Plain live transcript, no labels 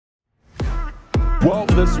Well,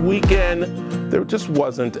 this weekend, there just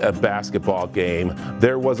wasn't a basketball game.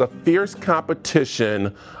 There was a fierce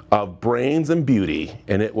competition of brains and beauty,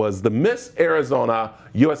 and it was the Miss Arizona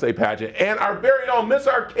USA pageant. And our very own Miss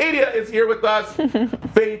Arcadia is here with us.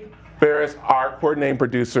 Faith Ferris, our coordinating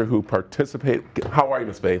producer who participated. How are you,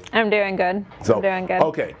 Miss Faith? I'm doing good. I'm doing good.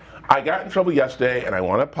 Okay. I got in trouble yesterday, and I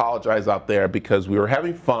want to apologize out there because we were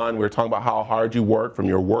having fun. We were talking about how hard you work, from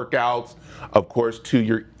your workouts, of course, to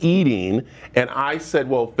your eating. And I said,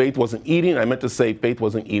 well, Faith wasn't eating. I meant to say Faith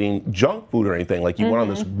wasn't eating junk food or anything. Like, you went on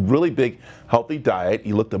this really big, healthy diet.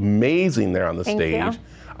 You looked amazing there on the stage.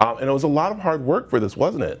 And it was a lot of hard work for this,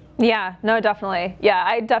 wasn't it? Yeah, no, definitely. Yeah,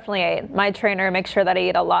 I definitely ate. My trainer makes sure that I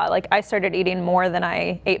eat a lot. Like, I started eating more than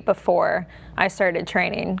I ate before I started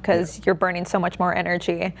training because you're burning so much more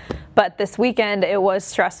energy. But this weekend, it was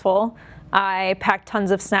stressful. I packed tons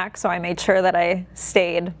of snacks, so I made sure that I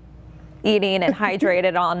stayed eating and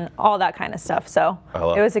hydrated on all that kind of stuff. So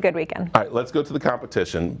it was a good weekend. All right, let's go to the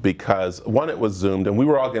competition because, one, it was Zoomed, and we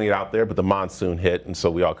were all going to get out there, but the monsoon hit, and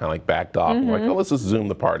so we all kind of like backed off. And we're like, oh, let's just Zoom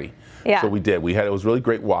the party. Yeah. So we did. It was really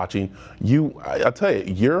great watching. I'll tell you,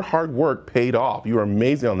 your hard work paid off. You were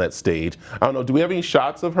amazing on that stage. I don't know, do we have any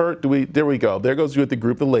shots of her? There we go. There goes you with the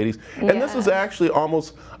group of ladies. And this is actually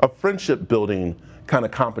almost a friendship building kind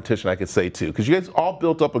of competition, I could say, too, because you guys all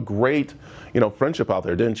built up a great, friendship out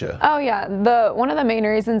there, didn't you? Oh yeah, one of the main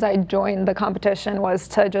reasons I joined the competition was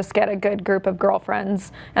to just get a good group of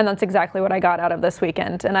girlfriends, and that's exactly what I got out of this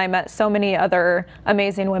weekend. And I met so many other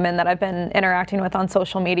amazing women that I've been interacting with on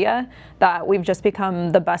social media that we've just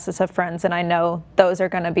become the bestest of friends, and I know those are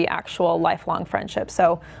going to be actual lifelong friendships.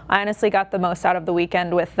 So I honestly got the most out of the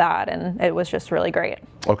weekend with that, and it was just really great.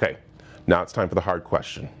 Okay. Now it's time for the hard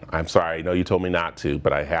question. I'm sorry, I know you told me not to,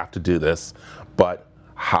 but I have to do this. But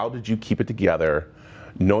how did you keep it together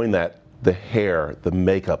knowing that the hair, the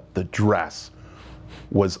makeup, the dress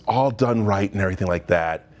was all done right and everything like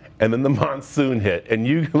that? And then the monsoon hit, and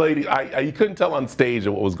you lady, you couldn't tell on stage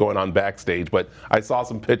what was going on backstage, but I saw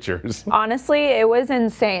some pictures. Honestly, it was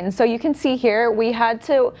insane. So you can see here, we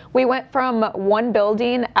went from one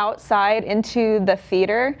building outside into the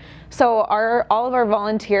theater. So all of our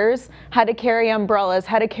volunteers had to carry umbrellas,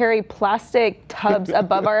 had to carry plastic tubs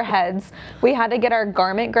above our heads. We had to get our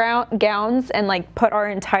garment gowns and like put our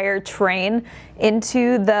entire train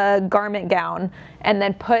into the garment gown and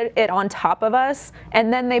then put it on top of us,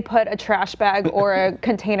 and then they put a trash bag or a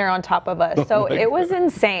container on top of us. So it was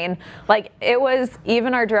insane. Like,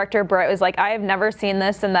 even our director Brett was like, I have never seen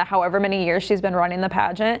this in the however many years she's been running the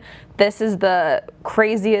pageant. This is the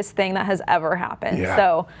craziest thing that has ever happened. Yeah.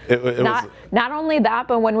 So not only that,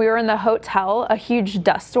 but when we were in the hotel, a huge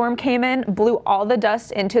dust storm came in, blew all the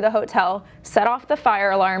dust into the hotel, set off the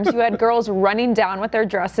fire alarms. You had girls running down with their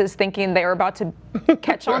dresses thinking they were about to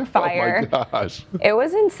catch on fire. Oh my gosh. It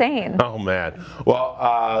was insane. Oh man.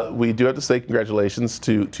 Well, we do have to say congratulations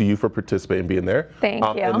to you for participating and being there. Thank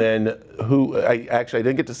you. And then I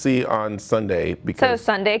didn't get to see on Sunday because. So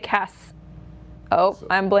Sunday, Cass. Oh,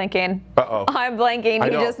 I'm blanking. Uh-oh. I'm blanking.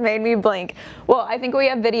 You just made me blink. Well, I think we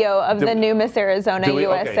have video of the new Miss Arizona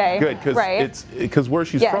USA. Okay, good, because where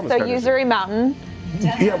she's from. Yeah, so Usery Mountain.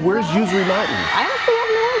 Yeah, where's Usery Mountain? I honestly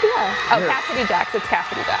have no idea. Oh, Cassidy Jacks. It's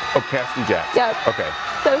Cassidy Jacks. Oh, Cassidy Jacks. Yep. Okay.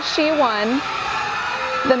 So she won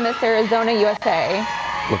the Miss Arizona USA.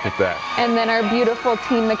 Look at that. And then our beautiful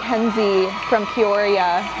teen Mackenzie from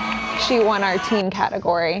Peoria, she won our teen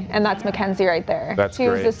category, and that's Mackenzie right there. That's great. She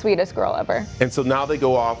was the sweetest girl ever. And so now they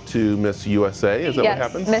go off to Miss USA, is that what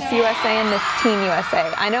happens? Miss USA and Miss Teen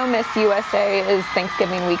USA. I know Miss USA is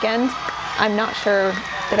Thanksgiving weekend. I'm not sure,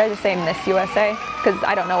 did I just say Miss USA? Because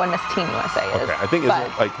I don't know when Miss Teen USA is. Okay, I think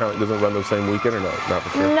doesn't it run the same weekend or no? Not for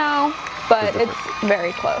sure. No, but it's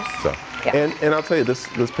very close. So. Yeah. And I'll tell you, this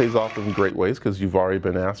pays off in great ways because you've already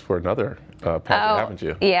been asked for another pageant, haven't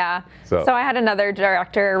you? Yeah. So I had another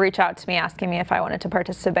director reach out to me asking me if I wanted to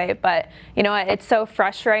participate, but you know what? It's so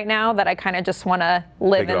fresh right now that I kind of just want to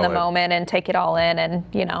live in the moment and take it all in and,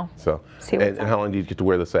 see what's and how long do you get to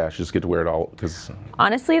wear the sash? You just get to wear it all?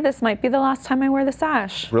 Honestly, this might be the last time I wear the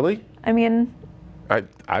sash. Really? I mean,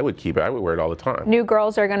 I would keep it. I would wear it all the time. New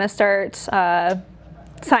girls are going to start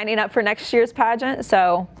signing up for next year's pageant,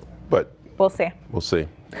 so. But we'll see. We'll see.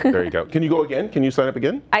 There you go. Can you go again? Can you sign up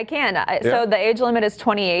again? I can. So the age limit is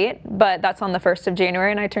 28, but that's on the 1st of January,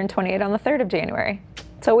 and I turn 28 on the 3rd of January.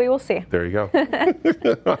 So we will see. There you go.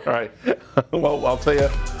 All right. Well, I'll tell you,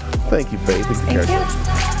 thank you, Faith. Thank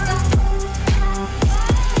you.